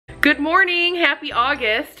Good morning, happy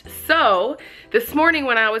August. So this morning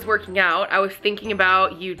when I was working out, I was thinking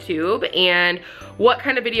about YouTube and what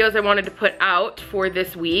kind of videos I wanted to put out for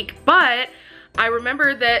this week, but I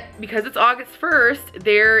remembered that because it's August 1st,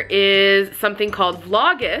 there is something called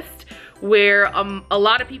Vlogust, where a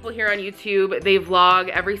lot of people here on YouTube, they vlog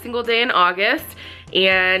every single day in August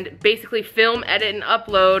and basically film, edit, and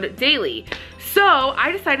upload daily. So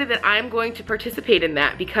I decided that I'm going to participate in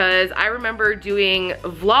that because I remember doing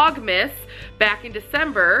Vlogmas back in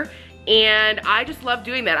December and I just loved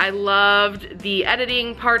doing that. I loved the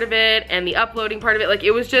editing part of it and the uploading part of it. Like,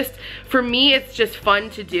 it was just, for me, it's just fun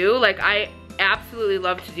to do. Like, I absolutely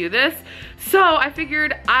love to do this. So I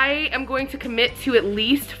figured I am going to commit to at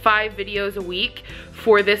least 5 videos a week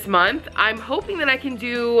for this month. I'm hoping that I can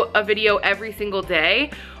do a video every single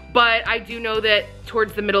day, but I do know that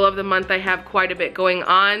towards the middle of the month I have quite a bit going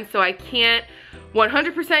on, so I can't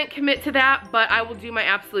 100% commit to that, but I will do my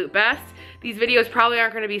absolute best. These videos probably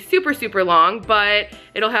aren't gonna be super long, but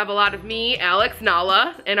it'll have a lot of me, Alex,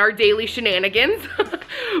 Nala, and our daily shenanigans.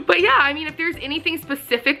 But yeah, I mean, if there's anything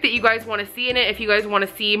specific that you guys wanna see in it, if you guys wanna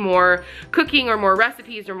see more cooking or more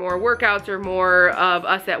recipes or more workouts or more of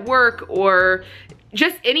us at work or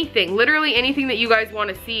just anything, literally anything that you guys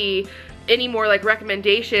wanna see, any more like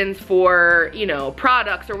recommendations for, you know,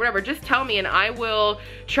 products or whatever, just tell me and I will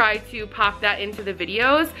try to pop that into the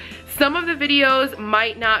videos. Some of the videos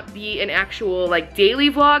might not be an actual like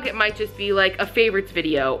daily vlog, it might just be like a favorites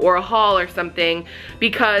video or a haul or something,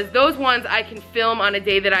 because those ones I can film on a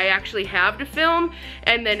day that I actually have to film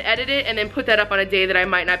and then edit it and then put that up on a day that I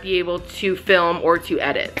might not be able to film or to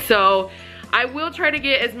edit. So I will try to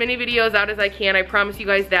get as many videos out as I can, I promise you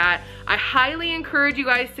guys that. I highly encourage you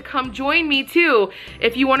guys to come join me too.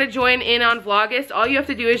 If you want to join in on Vlogust, all you have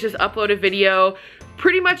to do is just upload a video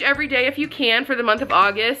pretty much every day if you can for the month of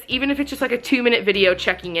August, even if it's just like a 2-minute video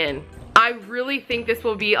checking in. I really think this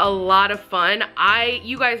will be a lot of fun.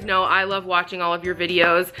 You guys know I love watching all of your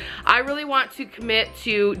videos. I really want to commit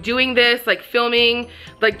to doing this, like filming,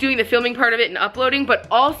 like doing the filming part of it and uploading, but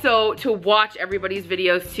also to watch everybody's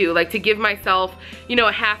videos too, like to give myself, you know,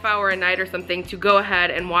 a half hour a night or something to go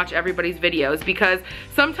ahead and watch everybody's videos, because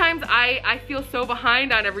sometimes I feel so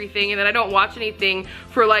behind on everything and then I don't watch anything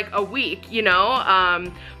for like a week, you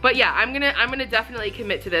know? But yeah, I'm gonna definitely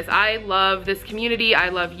commit to this. I love this community, I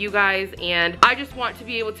love you guys, and I just want to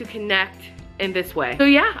be able to connect in this way. So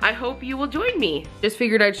yeah, I hope you will join me. Just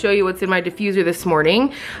figured I'd show you what's in my diffuser this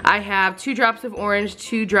morning. I have 2 drops of orange,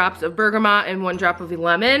 2 drops of bergamot, and 1 drop of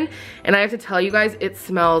lemon. And I have to tell you guys, it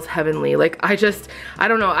smells heavenly. Like, I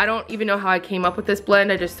don't know, I don't even know how I came up with this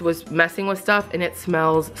blend. I just was messing with stuff and it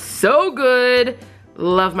smells so good.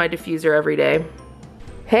 Love my diffuser every day.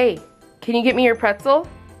 Hey, can you get me your pretzel?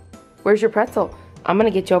 Where's your pretzel? I'm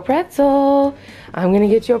gonna get you a pretzel. I'm gonna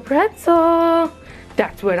get you a pretzel.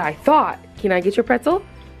 That's what I thought. Can I get your pretzel?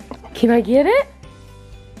 Can I get it?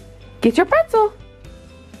 Get your pretzel.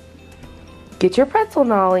 Get your pretzel,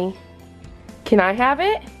 Nolly. Can I have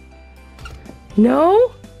it?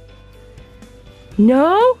 No?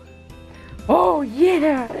 No? Oh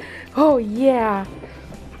yeah. Oh yeah.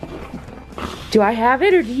 Do I have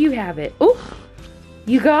it or do you have it? Oh,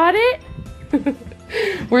 you got it?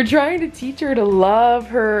 We're trying to teach her to love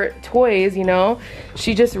her toys, you know?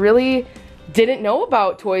 She just really didn't know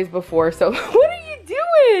about toys before, so what are you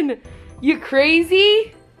doing? You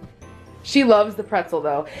crazy? She loves the pretzel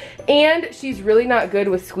though. And she's really not good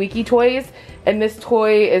with squeaky toys, and this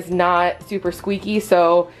toy is not super squeaky,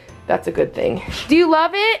 so that's a good thing. Do you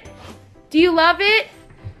love it? Do you love it?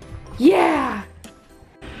 Yeah!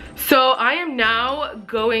 So I am now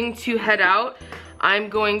going to head out. I'm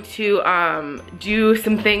going to do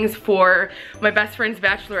some things for my best friend's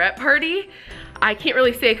bachelorette party. I can't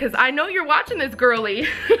really say, because I know you're watching this, girly,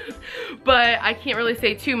 but I can't really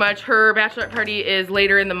say too much. Her bachelorette party is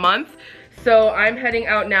later in the month, so I'm heading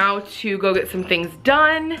out now to go get some things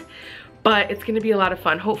done, but it's gonna be a lot of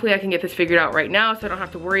fun. Hopefully I can get this figured out right now so I don't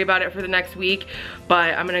have to worry about it for the next week,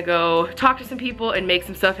 but I'm gonna go talk to some people and make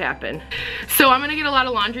some stuff happen. So I'm gonna get a lot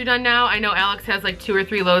of laundry done now. I know Alex has like 2 or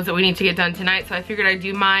 3 loads that we need to get done tonight, so I figured I'd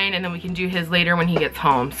do mine and then we can do his later when he gets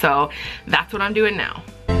home. So that's what I'm doing now.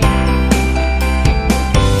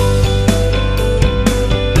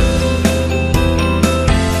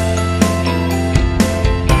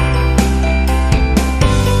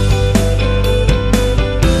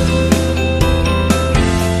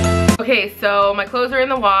 Okay, so my clothes are in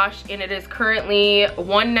the wash and it is currently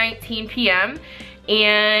 1:19 p.m.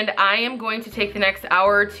 and I am going to take the next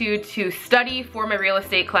hour or two to study for my real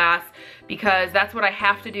estate class because that's what I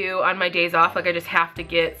have to do on my days off. Like, I just have to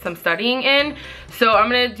get some studying in. So I'm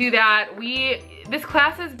gonna do that. this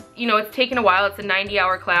class is, you know, it's taken a while. It's a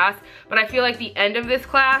 90-hour class, but I feel like the end of this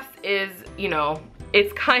class is, you know,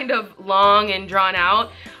 it's kind of long and drawn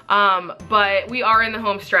out, but we are in the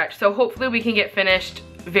home stretch, so hopefully we can get finished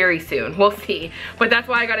very soon. We'll see, but that's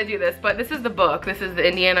why I got to do this. But this is the book. This is the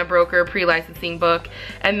Indiana Broker Pre-Licensing book,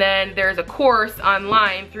 and then there's a course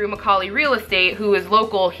online through Macaulay Real Estate, who is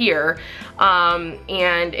local here,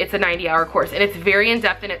 and it's a 90-hour course, and it's very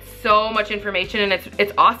in-depth, and it's so much information, and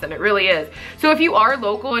it's awesome. It really is. So if you are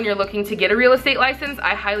local and you're looking to get a real estate license,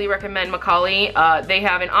 I highly recommend Macaulay. They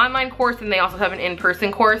have an online course, and they also have an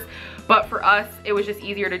in-person course, but for us it was just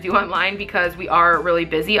easier to do online because we are really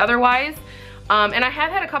busy otherwise. And I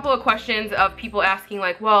have had a couple of questions of people asking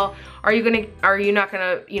like, well, are you not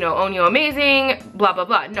gonna, you know, own You Amazing, blah, blah,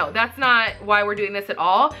 blah. No, that's not why we're doing this at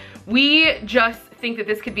all. We just think that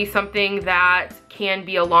this could be something that can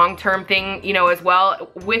be a long-term thing, you know, as well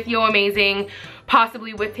with You Amazing,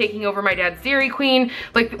 possibly with taking over my dad's Dairy Queen.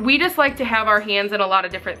 Like, we just like to have our hands in a lot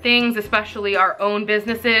of different things, especially our own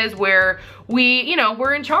businesses where we, you know,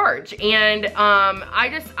 we're in charge. And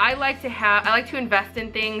I like to invest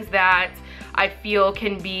in things that I feel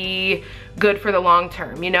can be good for the long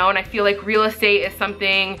term, you know. And I feel like real estate is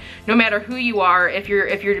something, no matter who you are, if you're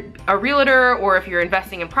a realtor, or if you're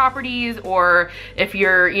investing in properties, or if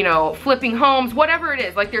you're, you know, flipping homes, whatever it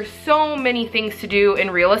is, like there's so many things to do in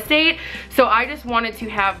real estate. So I just wanted to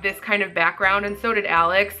have this kind of background, and so did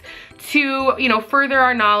Alex, to, you know, further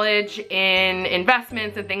our knowledge in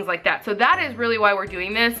investments and things like that. So that is really why we're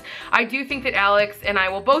doing this. I do think that Alex and I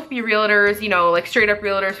will both be realtors, you know, like straight up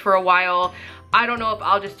realtors for a while. I don't know if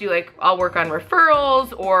I'll just do like, I'll work on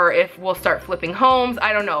referrals, or if we'll start flipping homes,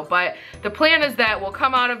 I don't know. But the plan is that we'll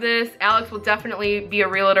come out of this. Alex will definitely be a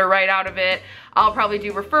realtor right out of it. I'll probably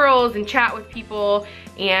do referrals and chat with people,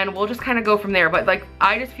 and we'll just kind of go from there. But like,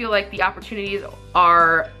 I just feel like the opportunities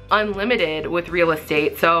are unlimited with real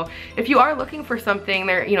estate. So if you are looking for something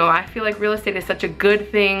there, you know, I feel like real estate is such a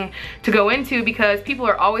good thing to go into, because people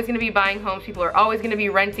are always going to be buying homes, people are always going to be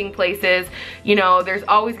renting places, you know, there's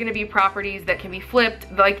always going to be properties that can be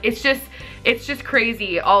flipped. Like, it's just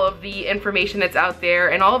crazy, all of the information that's out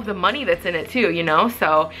there and all of the money that's in it too, you know.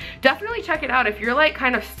 So definitely check it out. If you're like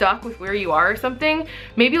kind of stuck with where you are or something,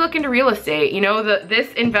 maybe look into real estate. You know,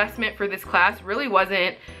 this investment for this class really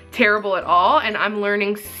wasn't terrible at all, and I'm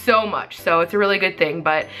learning so much, so it's a really good thing.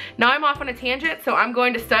 But now I'm off on a tangent, so I'm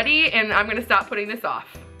going to study, and I'm gonna stop putting this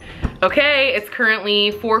off. Okay, it's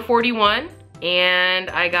currently 4:41, and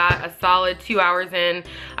I got a solid 2 hours in.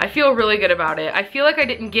 I feel really good about it. I feel like I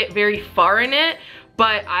didn't get very far in it,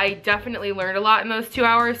 but I definitely learned a lot in those 2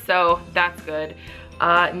 hours, so that's good.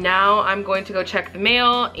 Now I'm going to go check the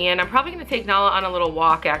mail, and I'm probably gonna take Nala on a little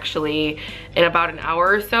walk actually in about an hour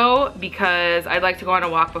or so, because I'd like to go on a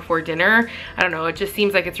walk before dinner. I don't know, it just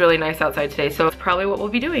seems like it's really nice outside today, so it's probably what we'll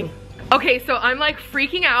be doing. Okay, so I'm like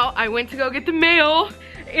freaking out. I went to go get the mail,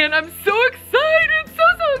 and I'm so excited,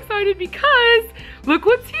 so excited, because look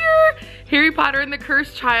what's here. Harry Potter and the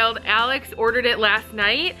Cursed Child. Alex ordered it last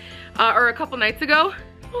night, or a couple nights ago.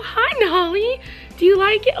 Oh, hi, Nolly. Do you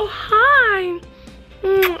like it? Oh, hi.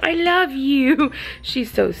 I love you.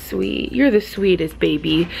 She's so sweet. You're the sweetest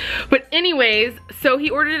baby. But anyways, so he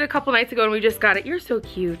ordered it a couple nights ago, and we just got it. You're so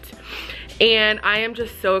cute. And I am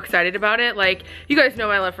just so excited about it. Like, you guys know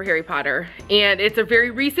my love for Harry Potter, and it's a very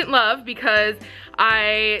recent love because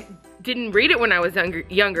I didn't read it when I was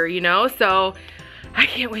younger, you know. So I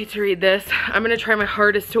can't wait to read this. I'm gonna try my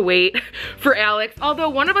hardest to wait for Alex, although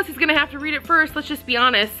one of us is gonna have to read it first, let's just be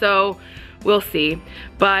honest. So we'll see.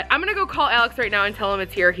 But I'm gonna go call Alex right now and tell him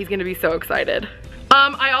it's here. He's gonna be so excited.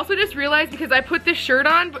 I also just realized, because I put this shirt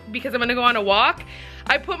on because I'm gonna go on a walk,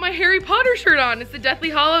 I put my Harry Potter shirt on. It's the Deathly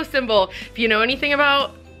Hallows symbol. If you know anything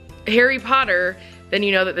about Harry Potter, then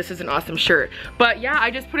you know that this is an awesome shirt. But yeah, I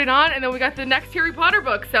just put it on, and then we got the next Harry Potter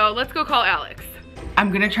book, so let's go call Alex.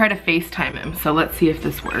 I'm gonna try to FaceTime him, so let's see if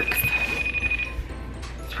this works.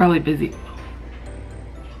 It's probably busy.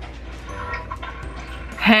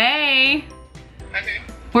 Hey. Hi.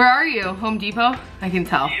 Where are you? Home Depot? I can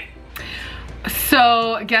tell. Yep.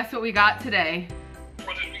 So, guess what we got today?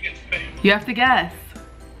 What did we get today? You have to guess.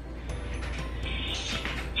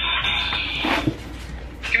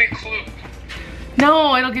 Give me a clue.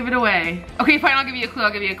 No, it'll give it away. Okay, fine, I'll give you a clue,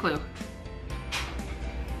 I'll give you a clue.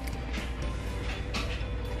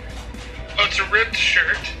 Oh, it's a ribbed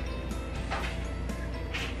shirt.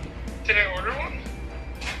 Did I order one?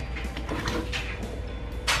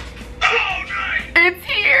 Oh, nice! It's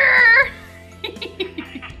here!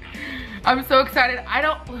 I'm so excited.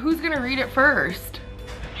 Who's gonna read it first?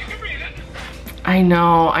 You can read it. I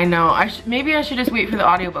know. Maybe I should just wait for the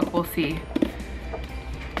audiobook, we'll see.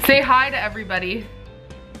 Say hi to everybody.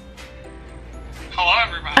 Hello,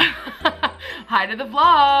 everybody. Hi to the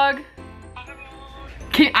vlog.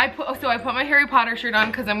 I put my Harry Potter shirt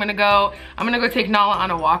on because I'm gonna go take Nala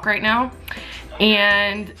on a walk right now.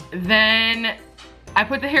 And then I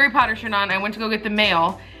put the Harry Potter shirt on, I went to go get the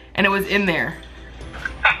mail, and it was in there.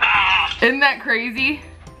 Isn't that crazy?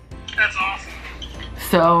 That's awesome.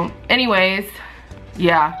 So, anyways,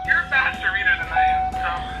 yeah. You're a faster reader than I am, so.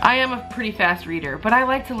 I am a pretty fast reader, but I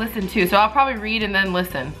like to listen too, so I'll probably read and then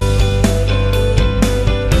listen.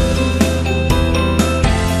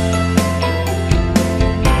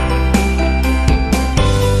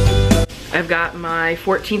 I've got my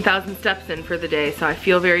 14,000 steps in for the day, so I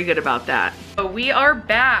feel very good about that. So we are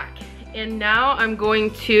back, and now I'm going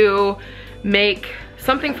to make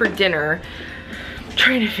something for dinner. I'm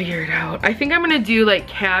trying to figure it out. I think I'm gonna do like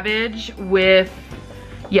cabbage with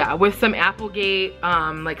some Applegate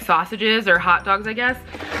like sausages or hot dogs, I guess.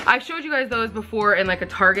 I've showed you guys those before in like a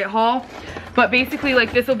Target haul, but basically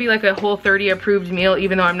like this will be like a Whole30 approved meal,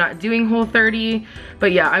 even though I'm not doing Whole30.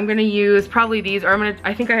 But yeah, I'm gonna use probably these, or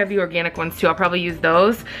I think I have the organic ones too. I'll probably use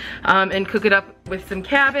those and cook it up with some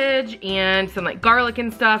cabbage and some like garlic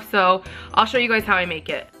and stuff. So I'll show you guys how I make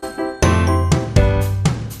it.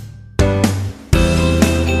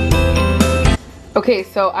 Okay,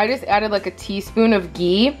 so I just added like a teaspoon of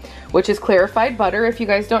ghee, which is clarified butter. If you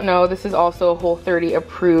guys don't know, this is also Whole30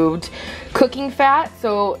 approved cooking fat.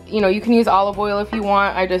 So, you know, you can use olive oil if you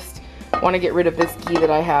want. I just want to get rid of this ghee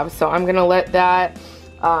that I have. So I'm gonna let that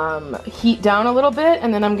heat down a little bit,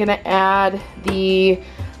 and then I'm gonna add the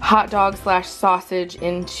hot dog slash sausage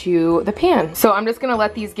into the pan. So I'm just gonna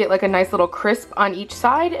let these get like a nice little crisp on each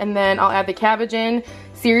side, and then I'll add the cabbage in.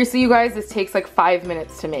 Seriously, you guys, this takes like 5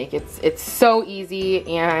 minutes to make. It's so easy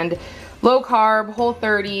and low carb,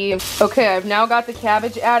 Whole30. Okay, I've now got the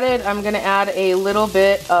cabbage added. I'm gonna add a little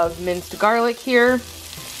bit of minced garlic here,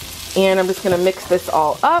 and I'm just gonna mix this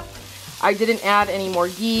all up. I didn't add any more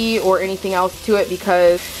ghee or anything else to it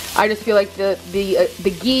because I just feel like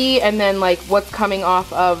the ghee and then like what's coming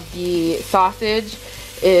off of the sausage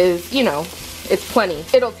is, you know, it's plenty.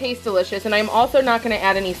 It'll taste delicious, and I'm also not gonna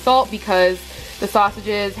add any salt because the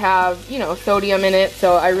sausages have, you know, sodium in it,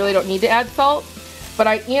 so I really don't need to add salt. But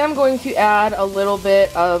I am going to add a little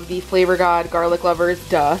bit of the Flavor God Garlic Lovers,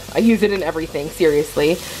 duh. I use it in everything,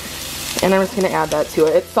 seriously. And I'm just gonna add that to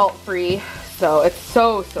it. It's salt-free, so it's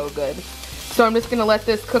so good. So I'm just gonna let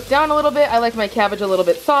this cook down a little bit. I like my cabbage a little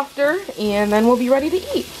bit softer, and then we'll be ready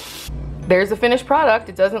to eat. There's the finished product.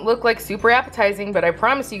 It doesn't look like super appetizing, but I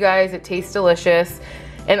promise you guys it tastes delicious.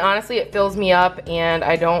 And honestly, it fills me up and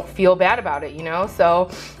I don't feel bad about it, you know? So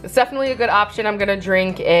it's definitely a good option. I'm gonna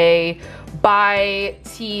drink a bai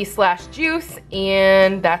tea slash juice,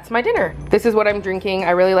 and that's my dinner. This is what I'm drinking.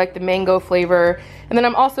 I really like the mango flavor. And then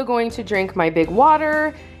I'm also going to drink my big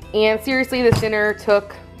water. And seriously, this dinner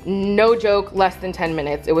took, no joke, less than 10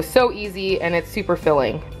 minutes. It was so easy and it's super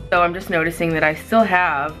filling. So I'm just noticing that I still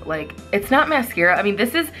have, like, it's not mascara. I mean,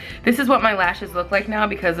 this is what my lashes look like now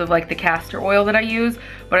because of like the castor oil that I use,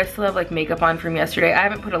 but I still have like makeup on from yesterday. I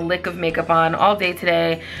haven't put a lick of makeup on all day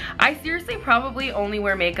today. I seriously probably only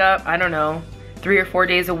wear makeup, I don't know, 3 or 4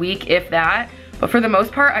 days a week, if that. But for the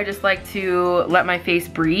most part, I just like to let my face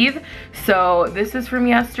breathe. So this is from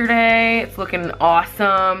yesterday. It's looking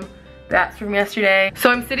awesome. That's from yesterday.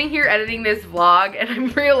 So I'm sitting here editing this vlog and I'm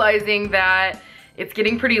realizing that it's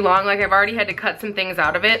getting pretty long. Like, I've already had to cut some things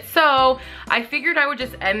out of it. So I figured I would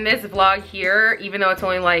just end this vlog here, even though it's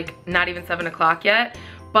only like not even 7 o'clock yet.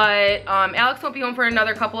 But Alex won't be home for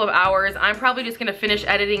another couple of hours. I'm probably just gonna finish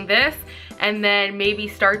editing this and then maybe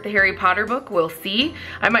start the Harry Potter book. We'll see.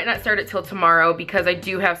 I might not start it till tomorrow because I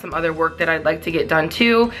do have some other work that I'd like to get done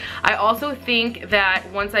too. I also think that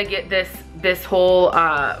once I get this whole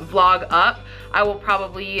vlog up, I will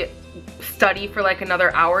probably study for like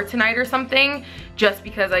another hour tonight or something, just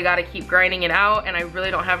because I gotta keep grinding it out and I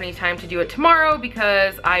really don't have any time to do it tomorrow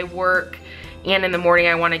because I work, and in the morning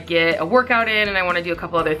I want to get a workout in and I want to do a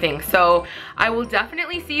couple other things. So I will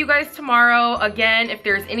definitely see you guys tomorrow. Again, if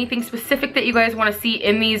there's anything specific that you guys want to see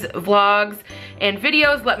in these vlogs and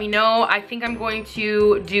videos, let me know. I think I'm going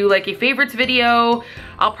to do like a favorites video.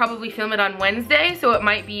 I'll probably film it on Wednesday, so it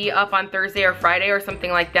might be up on Thursday or Friday or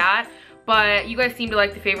something like that. But you guys seem to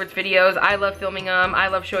like the favorites videos. I love filming them. I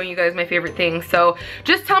love showing you guys my favorite things. So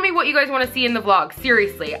just tell me what you guys want to see in the vlog.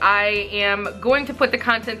 Seriously, I am going to put the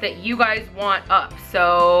content that you guys want up.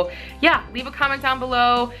 So yeah, leave a comment down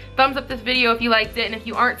below. Thumbs up this video if you liked it. And if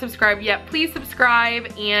you aren't subscribed yet, please subscribe.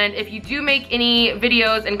 And if you do make any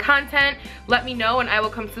videos and content, let me know and I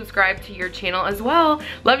will come subscribe to your channel as well.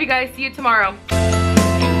 Love you guys. See you tomorrow.